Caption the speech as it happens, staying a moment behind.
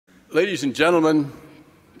Ladies and gentlemen,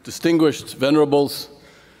 distinguished venerables,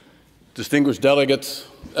 distinguished delegates,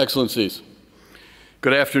 excellencies,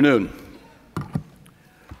 good afternoon.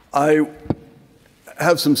 I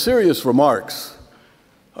have some serious remarks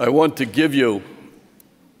I want to give you,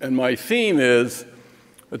 and my theme is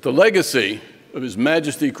that the legacy of His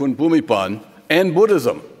Majesty Kun Bhumibol and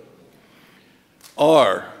Buddhism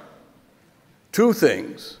are two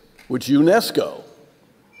things which UNESCO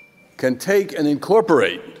can take and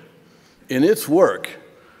incorporate in its work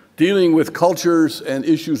dealing with cultures and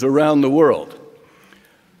issues around the world.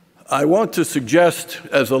 I want to suggest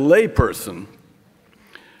as a layperson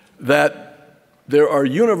that there are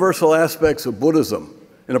universal aspects of Buddhism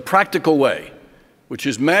in a practical way, which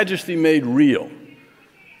His Majesty made real,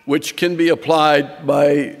 which can be applied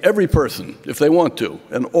by every person if they want to,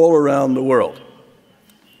 and all around the world.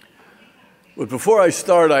 But before I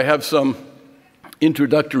start, I have some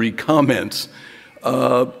introductory comments.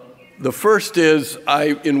 The first is,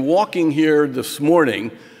 in walking here this morning,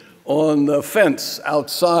 on the fence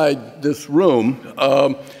outside this room,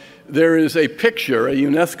 there is a picture, a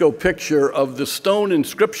UNESCO picture of the stone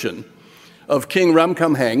inscription of King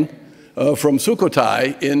Ramkhamhaeng from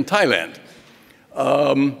Sukhothai in Thailand.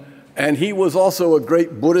 And he was also a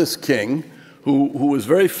great Buddhist king who was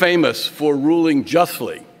very famous for ruling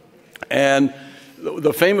justly. And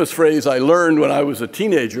the famous phrase I learned when I was a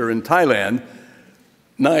teenager in Thailand,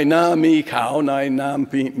 Nai na mi khao, nai na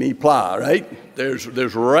mi pla, right? There's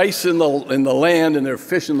rice in the land and there's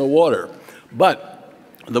fish in the water. But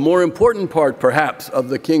the more important part, perhaps, of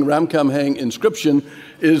the King Ramkhamhaeng inscription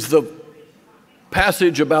is the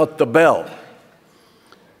passage about the bell.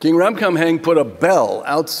 King Ramkhamhaeng put a bell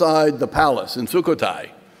outside the palace in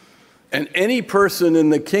Sukhothai, and any person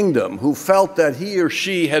in the kingdom who felt that he or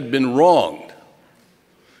she had been wronged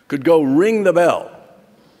could go ring the bell,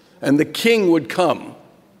 and the king would come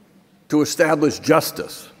to establish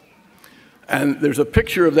justice. And there's a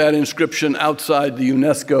picture of that inscription outside the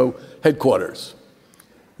UNESCO headquarters.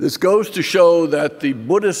 This goes to show that the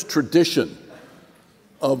Buddhist tradition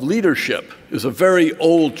of leadership is a very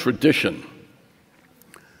old tradition.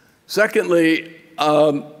 Secondly,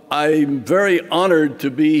 I'm very honored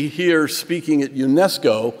to be here speaking at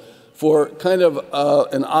UNESCO for kind of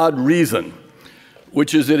an odd reason,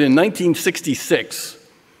 which is that in 1966,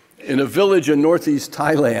 in a village in northeast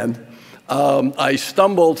Thailand, I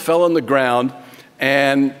stumbled, fell on the ground,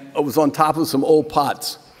 and I was on top of some old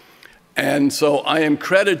pots. And so I am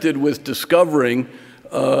credited with discovering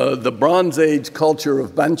the Bronze Age culture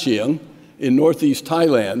of Banchiang in northeast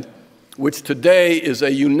Thailand, which today is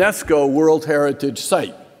a UNESCO World Heritage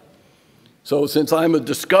Site. So since I'm a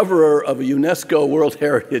discoverer of a UNESCO World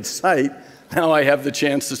Heritage Site, now I have the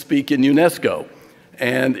chance to speak in UNESCO,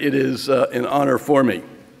 and it is an honor for me.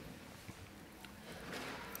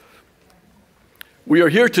 We are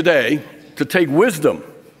here today to take wisdom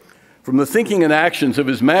from the thinking and actions of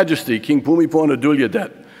His Majesty King Bhumibol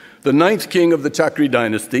Adulyadej, the 9th king of the Chakri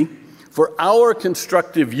dynasty, for our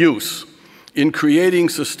constructive use in creating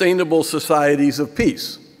sustainable societies of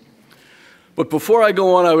peace. But before I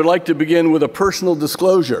go on, I would like to begin with a personal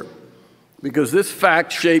disclosure, because this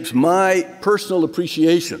fact shapes my personal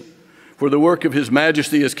appreciation for the work of His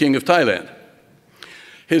Majesty as King of Thailand.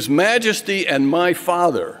 His Majesty and my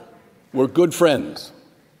father were good friends.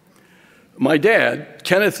 My dad,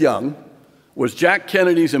 Kenneth Young, was Jack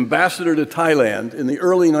Kennedy's ambassador to Thailand in the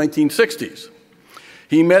early 1960s.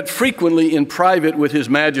 He met frequently in private with His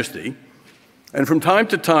Majesty, and from time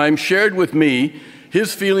to time shared with me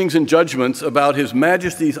his feelings and judgments about His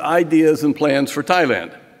Majesty's ideas and plans for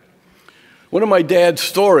Thailand. One of my dad's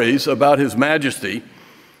stories about His Majesty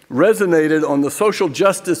resonated on the social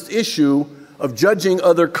justice issue of judging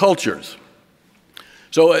other cultures.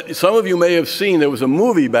 So some of you may have seen, there was a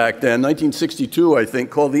movie back then, 1962, I think,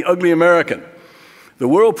 called The Ugly American. The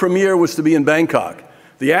world premiere was to be in Bangkok.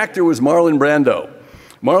 The actor was Marlon Brando.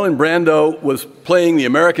 Marlon Brando was playing the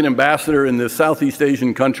American ambassador in this Southeast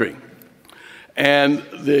Asian country. And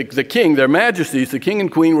the king, their majesties, the king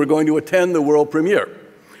and queen, were going to attend the world premiere.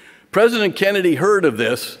 President Kennedy heard of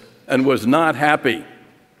this and was not happy.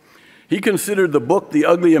 He considered the book, The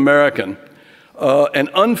Ugly American, an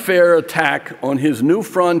unfair attack on his new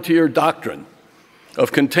frontier doctrine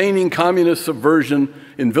of containing communist subversion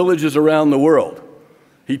in villages around the world.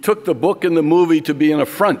 He took the book and the movie to be an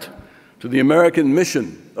affront to the American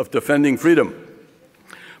mission of defending freedom.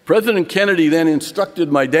 President Kennedy then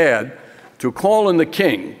instructed my dad to call in the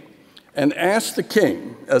king and ask the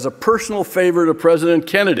king, as a personal favor to President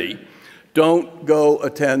Kennedy, don't go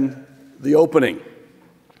attend the opening.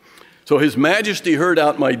 So His Majesty heard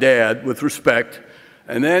out my dad with respect,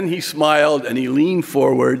 and then he smiled and he leaned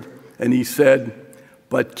forward and he said,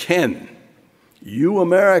 "But Ken, you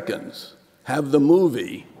Americans have the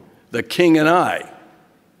movie, The King and I,"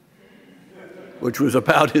 which was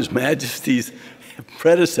about His Majesty's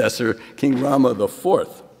predecessor, King Rama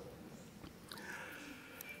IV.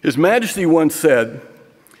 His Majesty once said,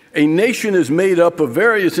 "A nation is made up of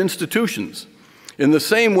various institutions in the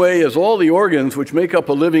same way as all the organs which make up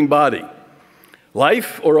a living body.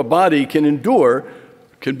 Life or a body can endure,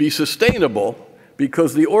 can be sustainable,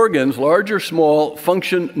 because the organs, large or small,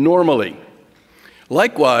 function normally.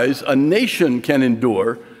 Likewise, a nation can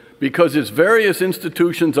endure because its various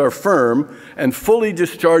institutions are firm and fully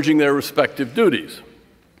discharging their respective duties."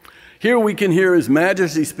 Here we can hear His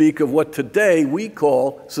Majesty speak of what today we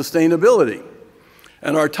call sustainability.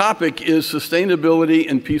 And our topic is sustainability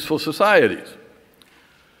in peaceful societies.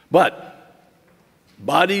 But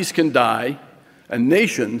bodies can die and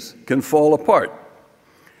nations can fall apart.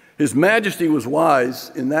 His Majesty was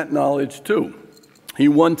wise in that knowledge too. He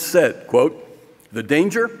once said, quote,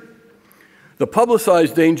 "The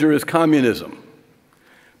publicized danger is communism,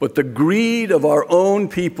 but the greed of our own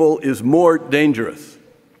people is more dangerous.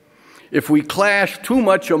 If we clash too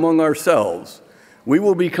much among ourselves, we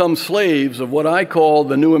will become slaves of what I call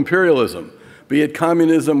the new imperialism, be it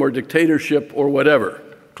communism or dictatorship or whatever,"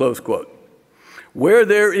 close quote. Where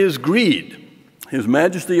there is greed, His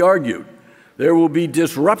Majesty argued, there will be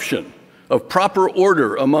disruption of proper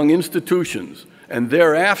order among institutions and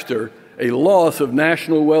thereafter a loss of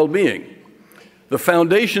national well-being. The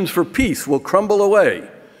foundations for peace will crumble away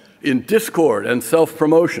in discord and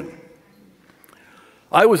self-promotion.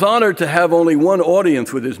 I was honored to have only one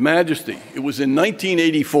audience with His Majesty. It was in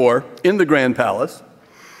 1984 in the Grand Palace.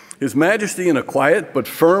 His Majesty, in a quiet but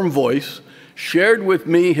firm voice, shared with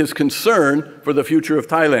me his concern for the future of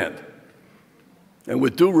Thailand. And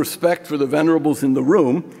with due respect for the venerables in the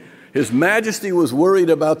room, His Majesty was worried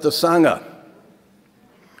about the Sangha,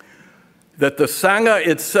 that the Sangha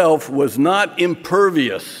itself was not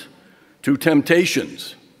impervious to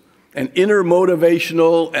temptations and inner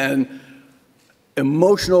motivational and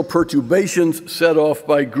emotional perturbations set off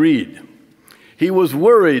by greed. He was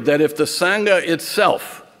worried that if the Sangha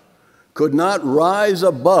itself could not rise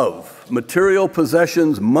above material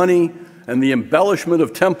possessions, money, and the embellishment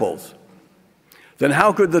of temples, then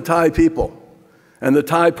how could the Thai people and the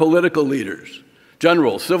Thai political leaders,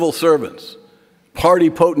 generals, civil servants, party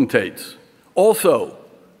potentates, also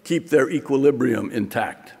keep their equilibrium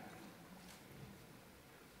intact?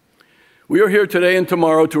 We are here today and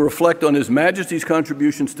tomorrow to reflect on His Majesty's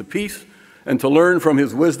contributions to peace and to learn from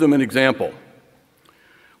his wisdom and example.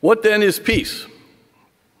 What then is peace?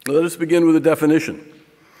 Let us begin with a definition,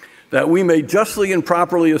 that we may justly and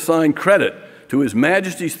properly assign credit to His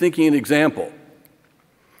Majesty's thinking and example.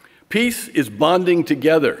 Peace is bonding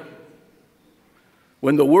together.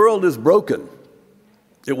 When the world is broken,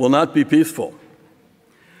 it will not be peaceful.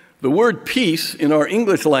 The word peace in our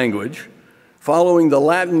English language, following the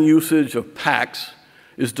Latin usage of pax,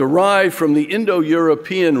 is derived from the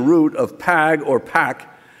Indo-European root of pag or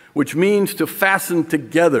pack, which means to fasten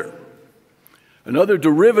together. Another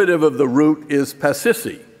derivative of the root is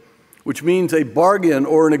pacici, which means a bargain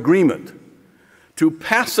or an agreement. To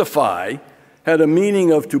pacify had a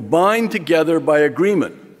meaning of to bind together by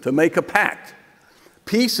agreement, to make a pact.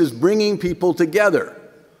 Peace is bringing people together,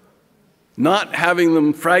 not having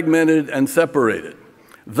them fragmented and separated.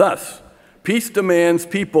 Thus, peace demands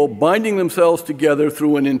people binding themselves together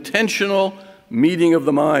through an intentional meeting of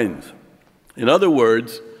the minds. In other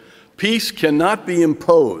words, peace cannot be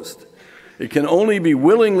imposed. It can only be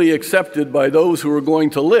willingly accepted by those who are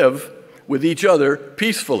going to live with each other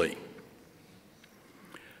peacefully.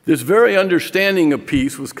 This very understanding of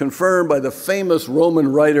peace was confirmed by the famous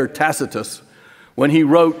Roman writer Tacitus when he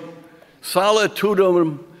wrote,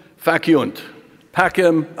 "Solitudem faciunt,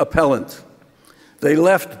 pacem appellant." They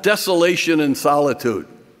left desolation and solitude,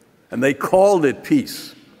 and they called it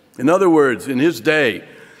peace. In other words, in his day,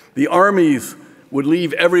 the armies would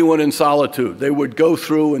leave everyone in solitude. They would go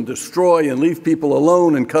through and destroy and leave people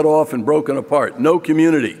alone and cut off and broken apart. No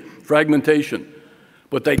community, fragmentation.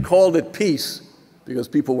 But they called it peace because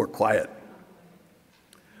people were quiet.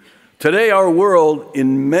 Today, our world,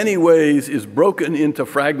 in many ways, is broken into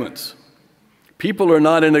fragments. People are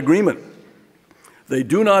not in agreement. They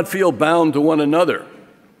do not feel bound to one another.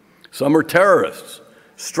 Some are terrorists,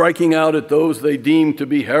 striking out at those they deem to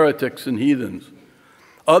be heretics and heathens.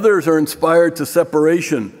 Others are inspired to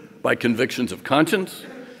separation by convictions of conscience,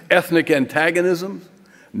 ethnic antagonisms,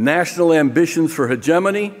 national ambitions for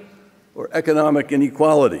hegemony, or economic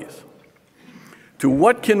inequalities. To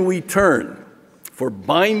what can we turn for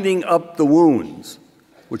binding up the wounds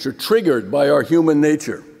which are triggered by our human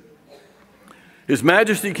nature? His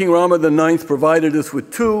Majesty King Rama IX provided us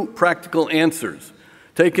with two practical answers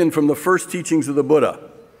taken from the first teachings of the Buddha.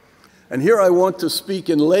 And here I want to speak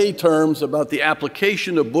in lay terms about the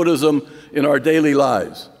application of Buddhism in our daily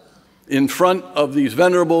lives. In front of these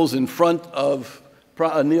venerables, in front of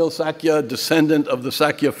Anil Sakya, descendant of the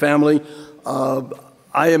Sakya family,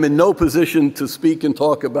 I am in no position to speak and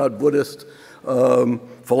talk about Buddhist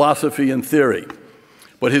philosophy and theory.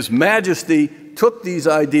 But His Majesty took these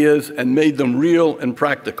ideas and made them real and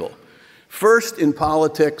practical. First in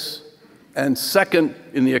politics, and second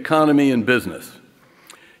in the economy and business.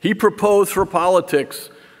 He proposed for politics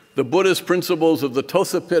the Buddhist principles of the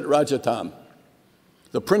Tosapit Rajatam,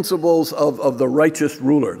 the principles of the righteous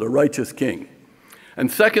ruler, the righteous king. And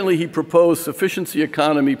secondly, he proposed sufficiency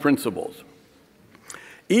economy principles.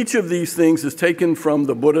 Each of these things is taken from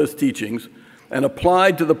the Buddha's teachings and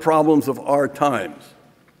applied to the problems of our times.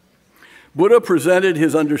 Buddha presented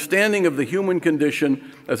his understanding of the human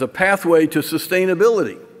condition as a pathway to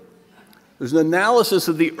sustainability. There's an analysis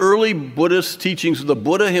of the early Buddhist teachings of the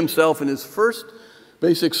Buddha himself in his first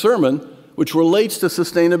basic sermon, which relates to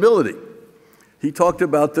sustainability. He talked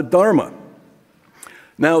about the Dharma.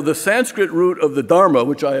 Now, the Sanskrit root of the Dharma,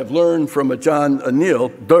 which I have learned from Ajahn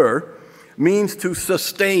Anil, Dur, means to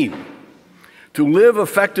sustain, to live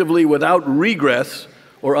effectively without regress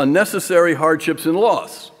or unnecessary hardships and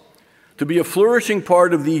loss, to be a flourishing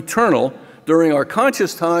part of the eternal during our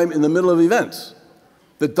conscious time in the middle of events.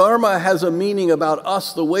 The Dharma has a meaning about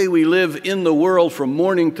us, the way we live in the world from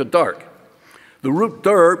morning to dark. The root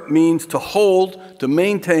dur means to hold, to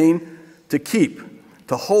maintain, to keep,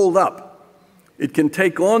 to hold up. It can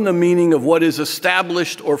take on the meaning of what is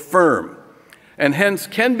established or firm, and hence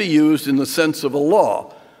can be used in the sense of a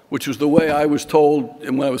law, which was the way I was told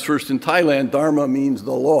when I was first in Thailand. Dharma means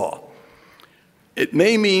the law. It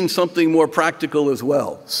may mean something more practical as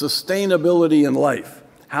well, sustainability in life.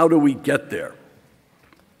 How do we get there?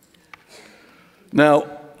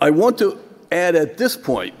 Now, I want to add at this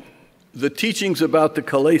point the teachings about the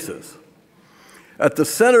kilesas. At the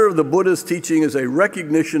center of the Buddha's teaching is a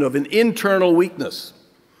recognition of an internal weakness.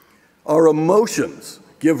 Our emotions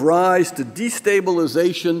give rise to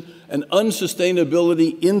destabilization and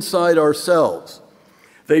unsustainability inside ourselves.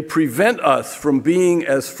 They prevent us from being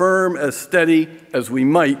as firm, as steady as we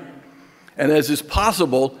might, and as is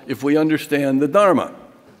possible if we understand the Dharma.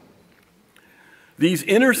 These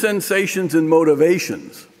inner sensations and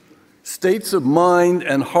motivations, states of mind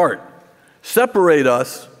and heart, separate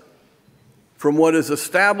us from what is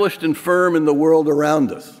established and firm in the world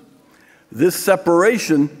around us. This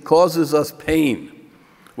separation causes us pain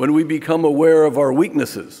when we become aware of our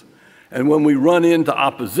weaknesses and when we run into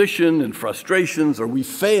opposition and frustrations or we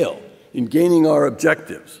fail in gaining our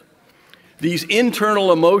objectives. These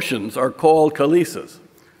internal emotions are called kilesas.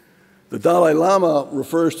 The Dalai Lama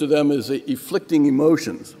refers to them as afflicting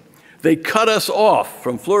emotions. They cut us off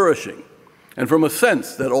from flourishing and from a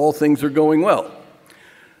sense that all things are going well.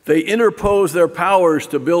 They interpose their powers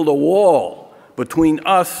to build a wall between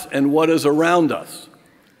us and what is around us,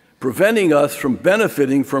 preventing us from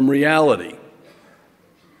benefiting from reality.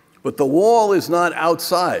 But the wall is not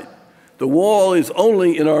outside. The wall is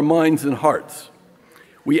only in our minds and hearts.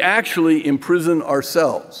 We actually imprison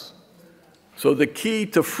ourselves. So the key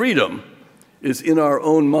to freedom is in our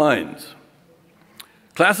own minds.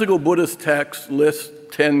 Classical Buddhist texts list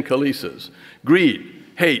 10 kilesas: greed,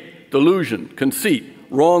 hate, delusion, conceit,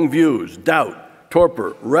 wrong views, doubt,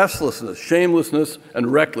 torpor, restlessness, shamelessness,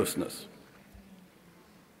 and recklessness.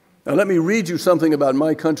 Now let me read you something about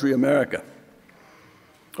my country, America.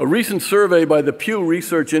 A recent survey by the Pew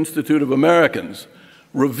Research Institute of Americans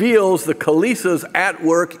reveals the kilesas at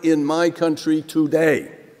work in my country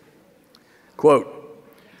today. Quote,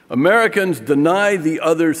 Americans deny the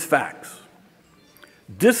other's facts,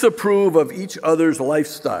 disapprove of each other's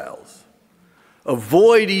lifestyles,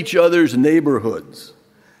 avoid each other's neighborhoods,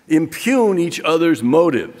 impugn each other's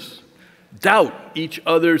motives, doubt each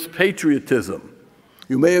other's patriotism.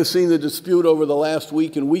 You may have seen the dispute over the last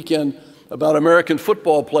week and weekend about American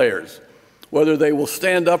football players, whether they will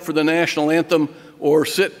stand up for the national anthem or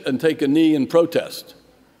sit and take a knee in protest.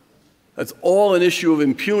 That's all an issue of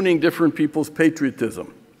impugning different people's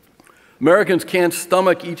patriotism. Americans can't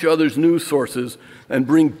stomach each other's news sources and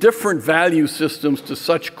bring different value systems to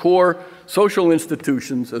such core social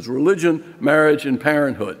institutions as religion, marriage, and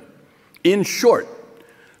parenthood. In short,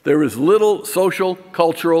 there is little social,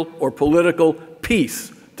 cultural, or political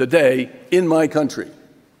peace today in my country.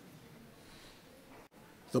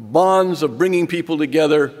 The bonds of bringing people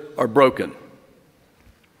together are broken.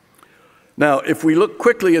 Now, if we look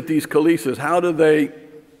quickly at these kilesas, how do they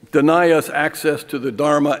deny us access to the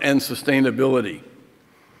Dharma and sustainability.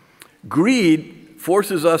 Greed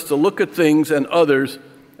forces us to look at things and others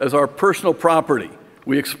as our personal property.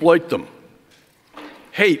 We exploit them.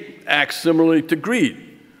 Hate acts similarly to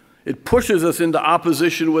greed. It pushes us into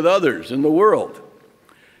opposition with others in the world.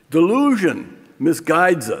 Delusion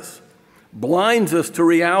misguides us, blinds us to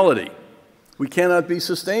reality. We cannot be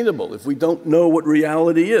sustainable if we don't know what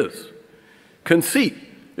reality is. Conceit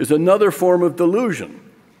is another form of delusion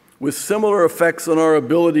with similar effects on our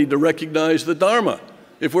ability to recognize the Dharma.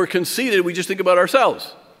 If we're conceited, we just think about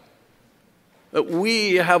ourselves. That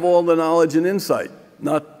we have all the knowledge and insight,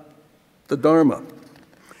 not the Dharma.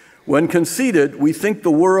 When conceited, we think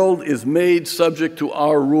the world is made subject to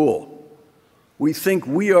our rule. We think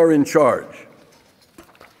we are in charge.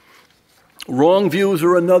 Wrong views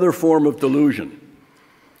are another form of delusion.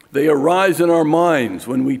 They arise in our minds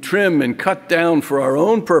when we trim and cut down for our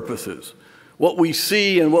own purposes what we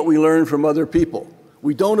see and what we learn from other people.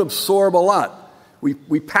 We don't absorb a lot.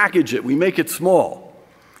 We package it, we make it small.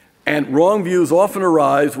 And wrong views often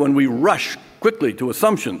arise when we rush quickly to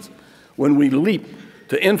assumptions, when we leap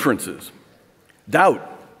to inferences. Doubt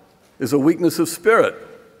is a weakness of spirit.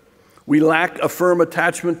 We lack a firm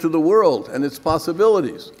attachment to the world and its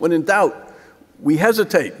possibilities. When in doubt, we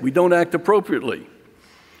hesitate, we don't act appropriately.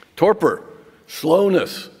 Torpor,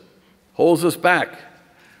 slowness, holds us back.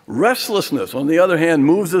 Restlessness, on the other hand,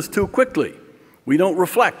 moves us too quickly. We don't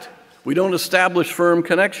reflect. We don't establish firm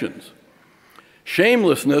connections.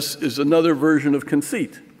 Shamelessness is another version of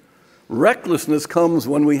conceit. Recklessness comes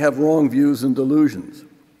when we have wrong views and delusions.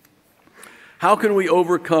 How can we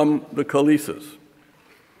overcome the kilesas?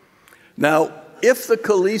 Now, if the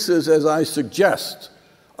kilesas, as I suggest,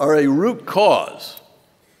 are a root cause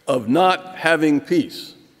of not having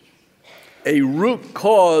peace, a root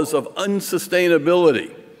cause of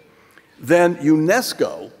unsustainability, then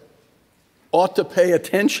UNESCO ought to pay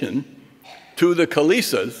attention to the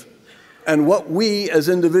kilesas and what we as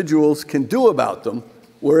individuals can do about them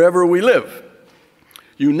wherever we live.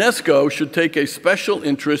 UNESCO should take a special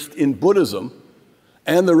interest in Buddhism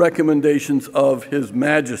and the recommendations of His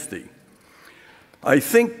Majesty. I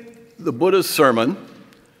think the Buddha's sermon,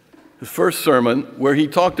 his first sermon, where he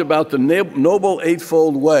talked about the Noble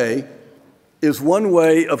Eightfold Way, is one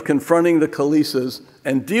way of confronting the kilesas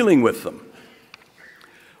and dealing with them.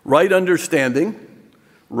 Right understanding,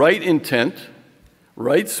 right intent,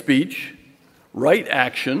 right speech, right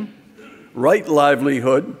action, right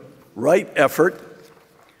livelihood, right effort,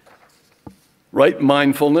 right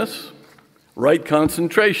mindfulness, right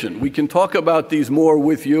concentration. We can talk about these more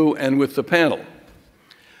with you and with the panel.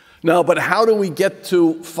 Now, but how do we get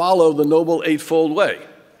to follow the Noble Eightfold Way?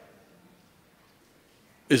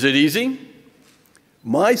 Is it easy?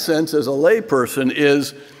 My sense as a layperson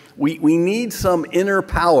is we need some inner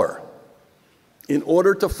power in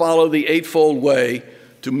order to follow the Eightfold Way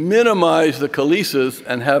to minimize the kilesas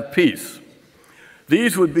and have peace.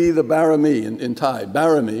 These would be the barami in Thai,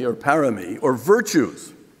 barami or parami, or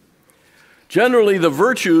virtues. Generally, the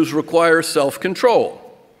virtues require self-control.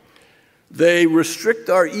 They restrict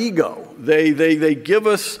our ego. They give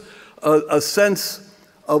us a sense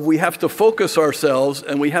of we have to focus ourselves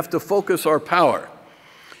and we have to focus our power.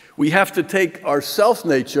 We have to take our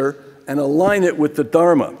self-nature and align it with the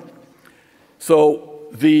Dharma. So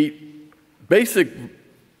the basic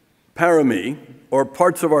parami, or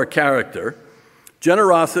parts of our character,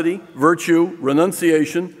 generosity, virtue,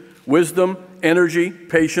 renunciation, wisdom, energy,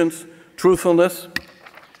 patience, truthfulness,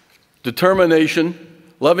 determination,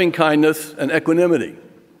 loving kindness, and equanimity.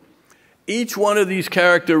 Each one of these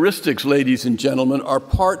characteristics, ladies and gentlemen, are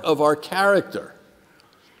part of our character.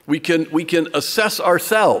 We can assess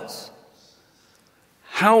ourselves.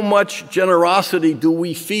 How much generosity do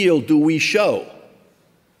we feel, do we show?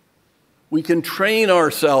 We can train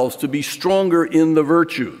ourselves to be stronger in the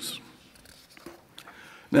virtues.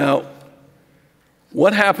 Now,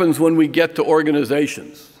 what happens when we get to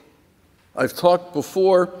organizations? I've talked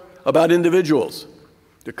before about individuals.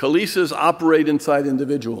 The kilesas operate inside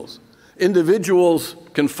individuals. Individuals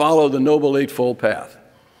can follow the Noble Eightfold Path.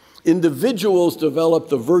 Individuals develop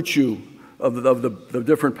the virtue of the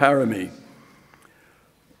different parami.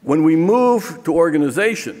 When we move to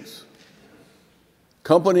organizations,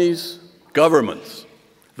 companies, governments,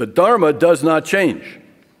 the Dharma does not change.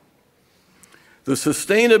 The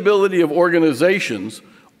sustainability of organizations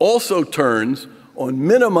also turns on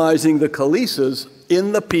minimizing the kilesas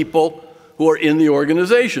in the people who are in the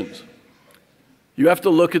organizations. You have to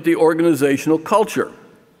look at the organizational culture.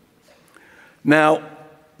 Now,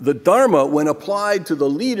 the Dharma, when applied to the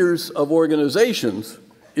leaders of organizations,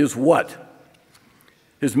 is what?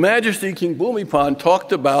 His Majesty King Bhumibol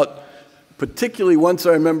talked about, particularly once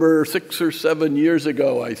I remember 6 or 7 years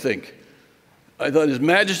ago, I think, I thought His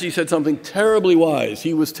Majesty said something terribly wise.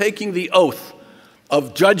 He was taking the oath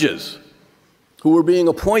of judges who were being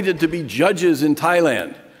appointed to be judges in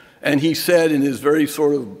Thailand. And he said in his very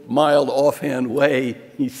sort of mild offhand way,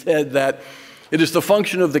 he said that it is the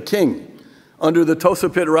function of the king under the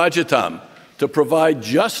Tosapit Rajatam to provide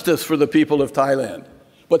justice for the people of Thailand.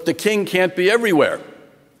 But the king can't be everywhere.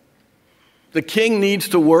 The king needs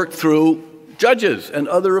to work through judges and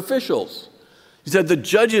other officials. He said the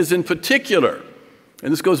judges in particular,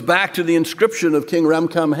 and this goes back to the inscription of King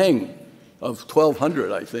Ramkhamhaeng of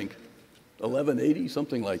 1200, I think, 1180,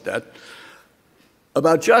 something like that,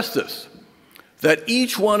 about justice, that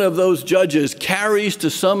each one of those judges carries to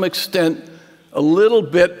some extent a little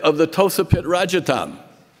bit of the Tosapit Rajatam.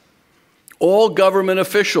 All government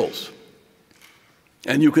officials,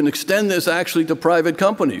 and you can extend this actually to private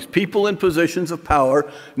companies, people in positions of power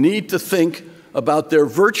need to think about their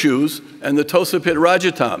virtues and the Tosapit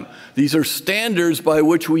Rajatam. These are standards by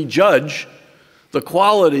which we judge the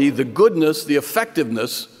quality, the goodness, the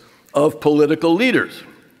effectiveness of political leaders.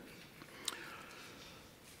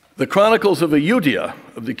 The Chronicles of Ayodhya,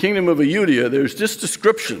 of the Kingdom of Ayodhya, there's this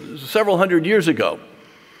description, several hundred years ago,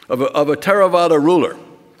 of a Theravada ruler.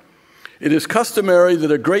 It is customary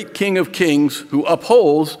that a great king of kings who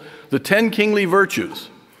upholds the 10 kingly virtues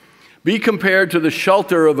be compared to the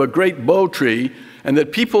shelter of a great bow tree, and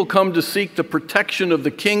that people come to seek the protection of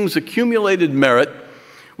the king's accumulated merit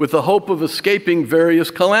with the hope of escaping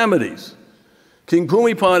various calamities. King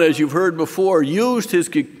Bhumibol, as you've heard before, used his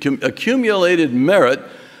accumulated merit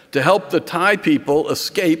to help the Thai people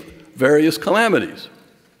escape various calamities.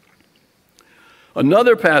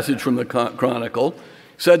 Another passage from the Chronicle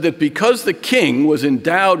said that because the king was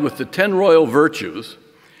endowed with the 10 royal virtues,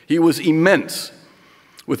 he was immense,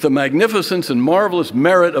 with the magnificence and marvelous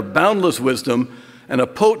merit of boundless wisdom and a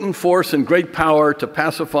potent force and great power to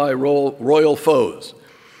pacify royal foes.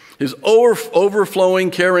 His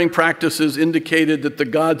overflowing caring practices indicated that the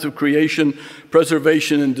gods of creation,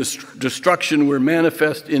 preservation, and destruction were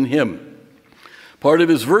manifest in him. Part of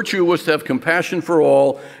his virtue was to have compassion for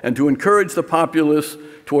all and to encourage the populace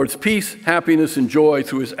towards peace, happiness, and joy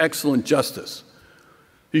through his excellent justice.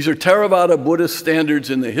 These are Theravada Buddhist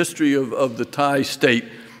standards in the history of the Thai state,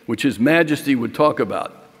 which His Majesty would talk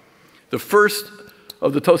about. The first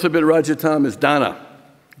of the Tosapit Rajatam is dana,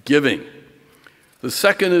 giving. The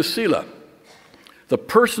second is sila, the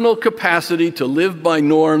personal capacity to live by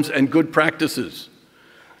norms and good practices,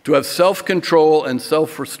 to have self-control and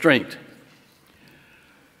self-restraint.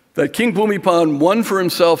 That King Bhumibol won for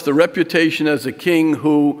himself the reputation as a king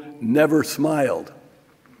who never smiled,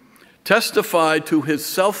 testified to his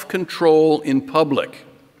self-control in public.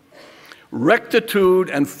 Rectitude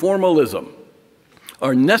and formalism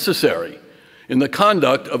are necessary in the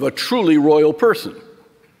conduct of a truly royal person.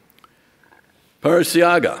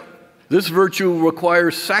 Parasyaga, this virtue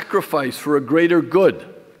requires sacrifice for a greater good.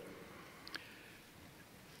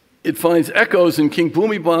 It finds echoes in King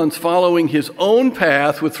Bhumibol's following his own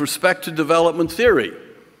path with respect to development theory.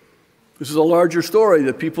 This is a larger story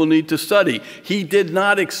that people need to study. He did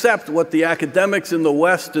not accept what the academics in the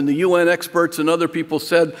West and the UN experts and other people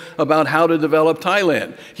said about how to develop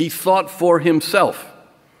Thailand. He thought for himself.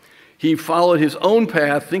 He followed his own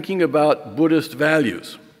path, thinking about Buddhist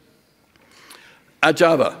values.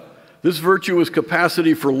 Ajava, this virtue is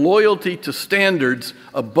capacity for loyalty to standards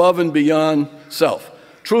above and beyond self.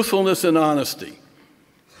 Truthfulness and honesty.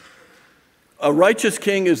 A righteous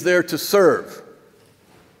king is there to serve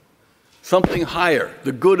something higher,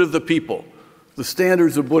 the good of the people, the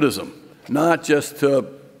standards of Buddhism, not just to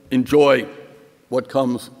enjoy what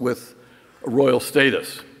comes with a royal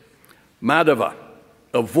status. Madhava,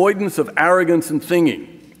 avoidance of arrogance in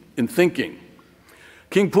thinking.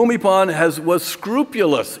 King Bhumibol was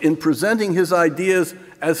scrupulous in presenting his ideas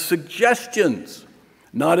as suggestions,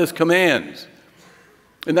 not as commands.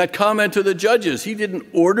 In that comment to the judges, he didn't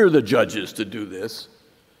order the judges to do this.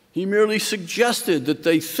 He merely suggested that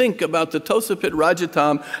they think about the Tosapit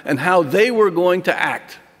Rajatam and how they were going to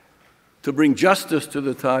act to bring justice to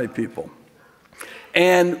the Thai people.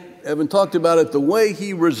 And, having talked about it, the way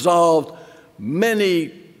he resolved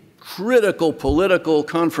many critical political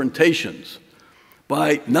confrontations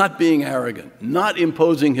by not being arrogant, not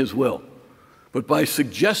imposing his will, but by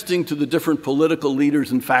suggesting to the different political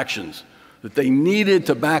leaders and factions that they needed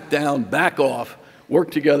to back down, back off, work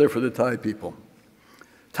together for the Thai people.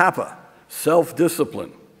 Tapa,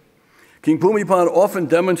 self-discipline. King Bhumibol often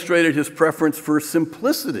demonstrated his preference for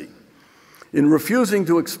simplicity in refusing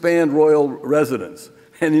to expand royal residence.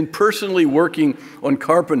 and in personally working on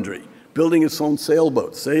carpentry, building his own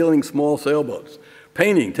sailboats, sailing small sailboats,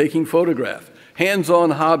 painting, taking photographs,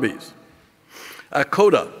 hands-on hobbies.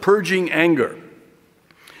 Akota, purging anger.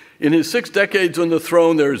 In his 6 decades on the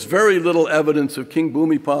throne, there is very little evidence of King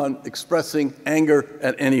Bhumibol expressing anger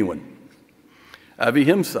at anyone.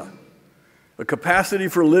 Avihimsa, a capacity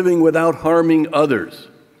for living without harming others.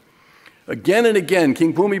 Again and again,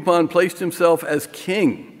 King Bhumibol placed himself as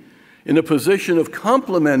king in a position of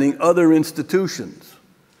complementing other institutions,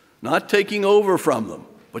 not taking over from them,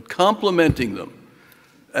 but complementing them.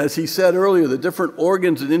 As he said earlier, the different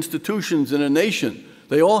organs and institutions in a nation,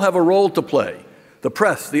 they all have a role to play. The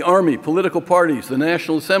press, the army, political parties, the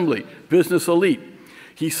National Assembly, business elite.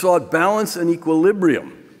 He sought balance and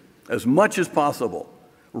equilibrium as much as possible,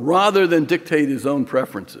 rather than dictate his own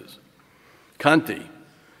preferences. Kanti,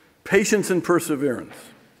 patience and perseverance.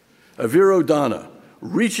 Avirodhana,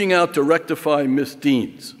 reaching out to rectify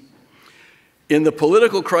misdeeds. In the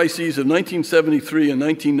political crises of 1973 and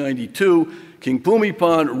 1992, King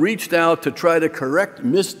Bhumibol reached out to try to correct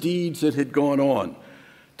misdeeds that had gone on,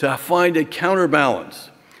 to find a counterbalance,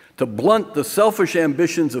 to blunt the selfish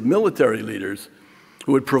ambitions of military leaders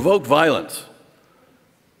who would provoke violence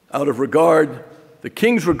out of regard, the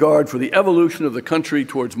king's regard for the evolution of the country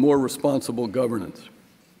towards more responsible governance.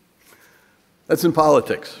 That's in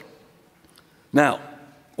politics. Now,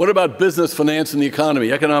 what about business, finance, and the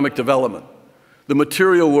economy, economic development, the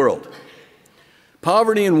material world?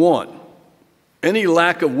 Poverty and want, any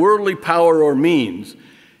lack of worldly power or means,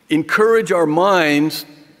 encourage our minds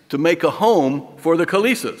to make a home for the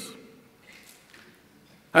Khalisas.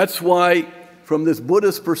 That's why, from this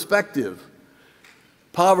Buddhist perspective,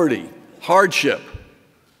 poverty, hardship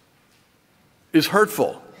is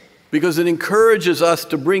hurtful, because it encourages us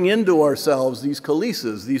to bring into ourselves these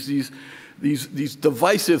Khalisas, these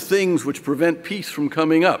divisive things which prevent peace from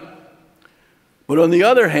coming up. But on the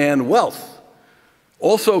other hand, wealth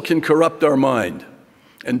also can corrupt our mind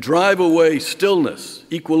and drive away stillness,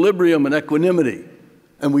 equilibrium, and equanimity,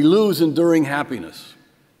 and we lose enduring happiness.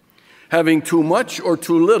 Having too much or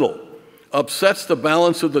too little upsets the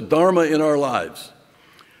balance of the Dharma in our lives,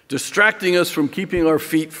 distracting us from keeping our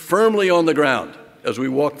feet firmly on the ground as we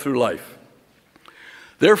walk through life.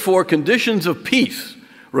 Therefore, conditions of peace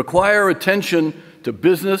require attention to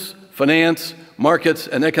business, finance, markets,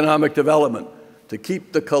 and economic development to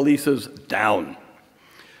keep the Khalisas down.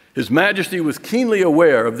 His Majesty was keenly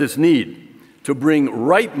aware of this need to bring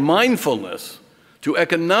right mindfulness to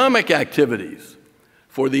economic activities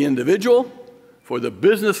for the individual, for the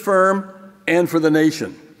business firm, and for the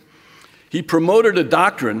nation. He promoted a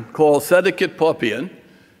doctrine called Sedikit Popian,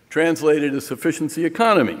 translated as sufficiency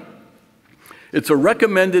economy. It's a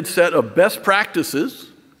recommended set of best practices.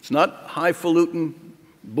 It's not highfalutin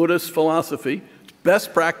Buddhist philosophy. It's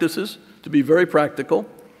best practices, to be very practical,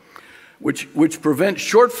 which prevent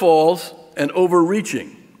shortfalls and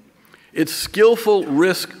overreaching. It's skillful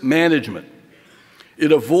risk management.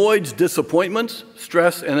 It avoids disappointments,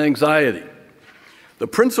 stress, and anxiety. The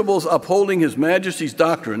principles upholding His Majesty's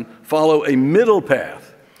doctrine follow a middle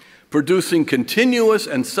path, producing continuous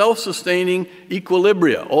and self-sustaining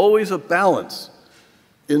equilibria, always a balance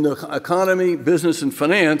in the economy, business, and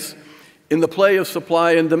finance, in the play of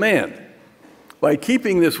supply and demand. By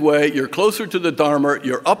keeping this way, you're closer to the Dharma,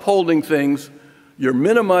 you're upholding things, you're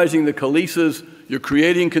minimizing the Khalisas, you're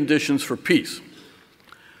creating conditions for peace.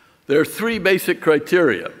 There are 3 basic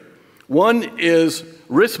criteria. One is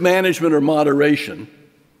risk management or moderation,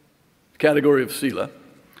 category of sila.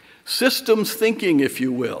 Systems thinking, if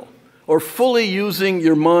you will, or fully using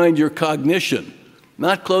your mind, your cognition,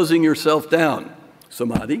 not closing yourself down,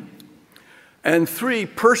 samadhi. And 3,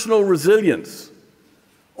 personal resilience,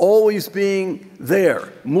 always being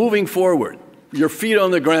there, moving forward, your feet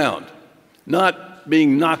on the ground, not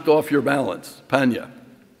being knocked off your balance, panya.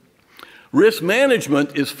 Risk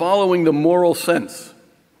management is following the moral sense.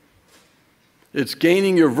 It's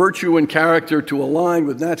gaining your virtue and character to align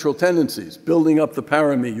with natural tendencies, building up the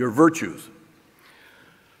parami, your virtues.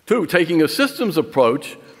 2, taking a systems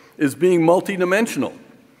approach is being multidimensional,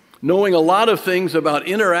 knowing a lot of things about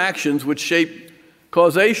interactions which shape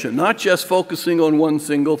causation, not just focusing on one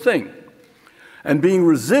single thing. And being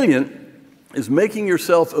resilient is making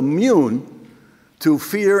yourself immune to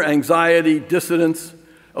fear, anxiety, dissidence,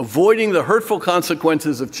 avoiding the hurtful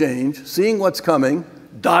consequences of change, seeing what's coming,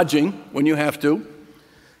 dodging when you have to,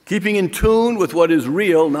 keeping in tune with what is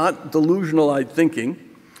real, not delusional thinking,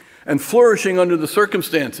 and flourishing under the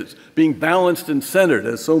circumstances, being balanced and centered,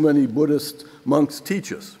 as so many Buddhist monks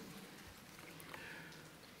teach us.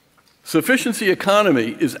 Sufficiency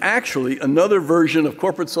economy is actually another version of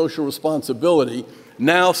corporate social responsibility,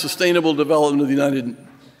 now sustainable development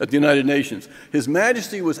at the United Nations. His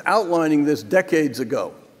Majesty was outlining this decades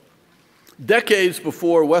ago, decades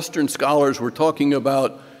before Western scholars were talking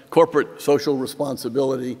about corporate social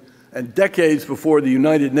responsibility, and decades before the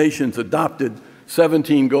United Nations adopted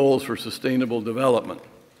 17 goals for sustainable development.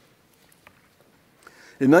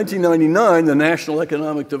 In 1999, the National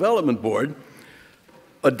Economic Development Board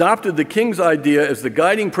adopted the King's idea as the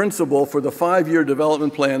guiding principle for the 5-year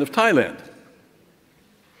development plan of Thailand.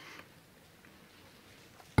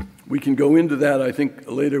 We can go into that, I think,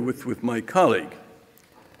 later with my colleague.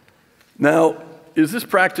 Now, is this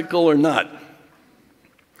practical or not?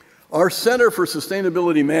 Our Center for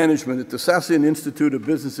Sustainability Management at the Sassoon Institute of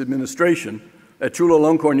Business Administration at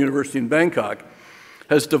Chulalongkorn University in Bangkok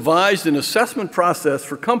has devised an assessment process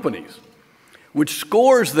for companies which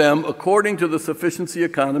scores them according to the sufficiency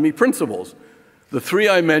economy principles, the 3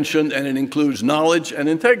 I mentioned, and it includes knowledge and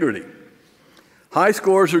integrity. High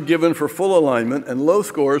scores are given for full alignment and low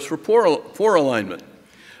scores for poor alignment.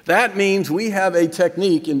 That means we have a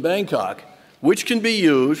technique in Bangkok which can be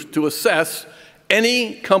used to assess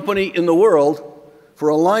any company in the world for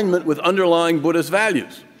alignment with underlying Buddhist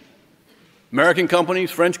values. American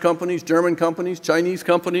companies, French companies, German companies, Chinese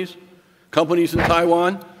companies, companies in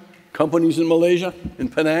Taiwan, companies in Malaysia, in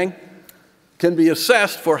Penang, can be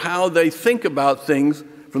assessed for how they think about things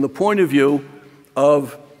from the point of view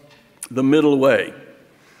of the middle way.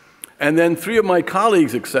 And then 3 of my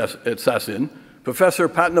colleagues at Sassoon, Professor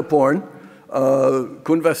Patnaporn,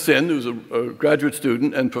 Kunvasin, who's a graduate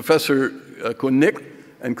student, and Professor Kunnik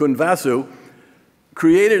and Kunvasu,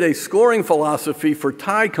 created a scoring philosophy for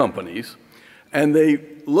Thai companies, and they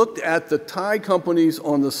looked at the Thai companies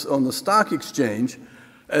on the stock exchange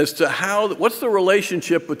as to what's the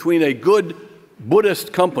relationship between a good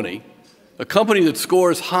Buddhist company, a company that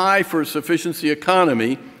scores high for sufficiency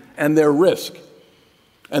economy, and their risk.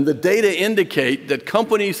 And the data indicate that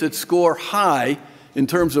companies that score high in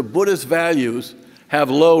terms of Buddhist values have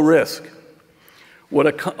low risk. What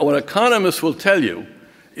economists will tell you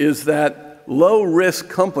is that low-risk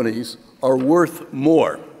companies are worth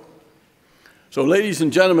more. So, ladies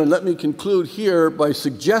and gentlemen, let me conclude here by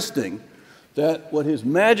suggesting that what His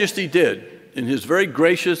Majesty did in his very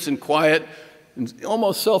gracious and quiet and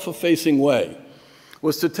almost self-effacing way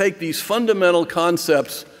was to take these fundamental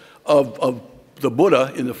concepts of the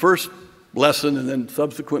Buddha in the first lesson and then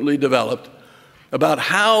subsequently developed about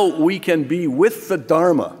how we can be with the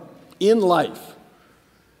Dharma in life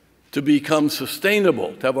to become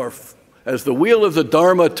sustainable, to have as the wheel of the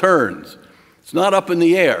Dharma turns, it's not up in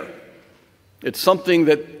the air. It's something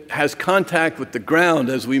that has contact with the ground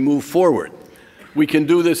as we move forward. We can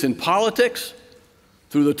do this in politics,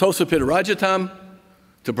 through the Tosapit Rajatam,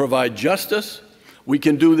 to provide justice. We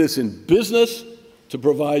can do this in business, to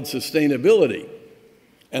provide sustainability.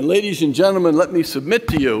 And ladies and gentlemen, let me submit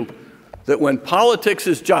to you that when politics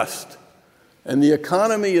is just and the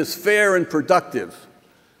economy is fair and productive,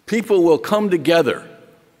 people will come together.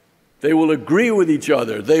 They will agree with each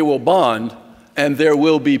other. They will bond, and there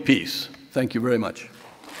will be peace. Thank you very much.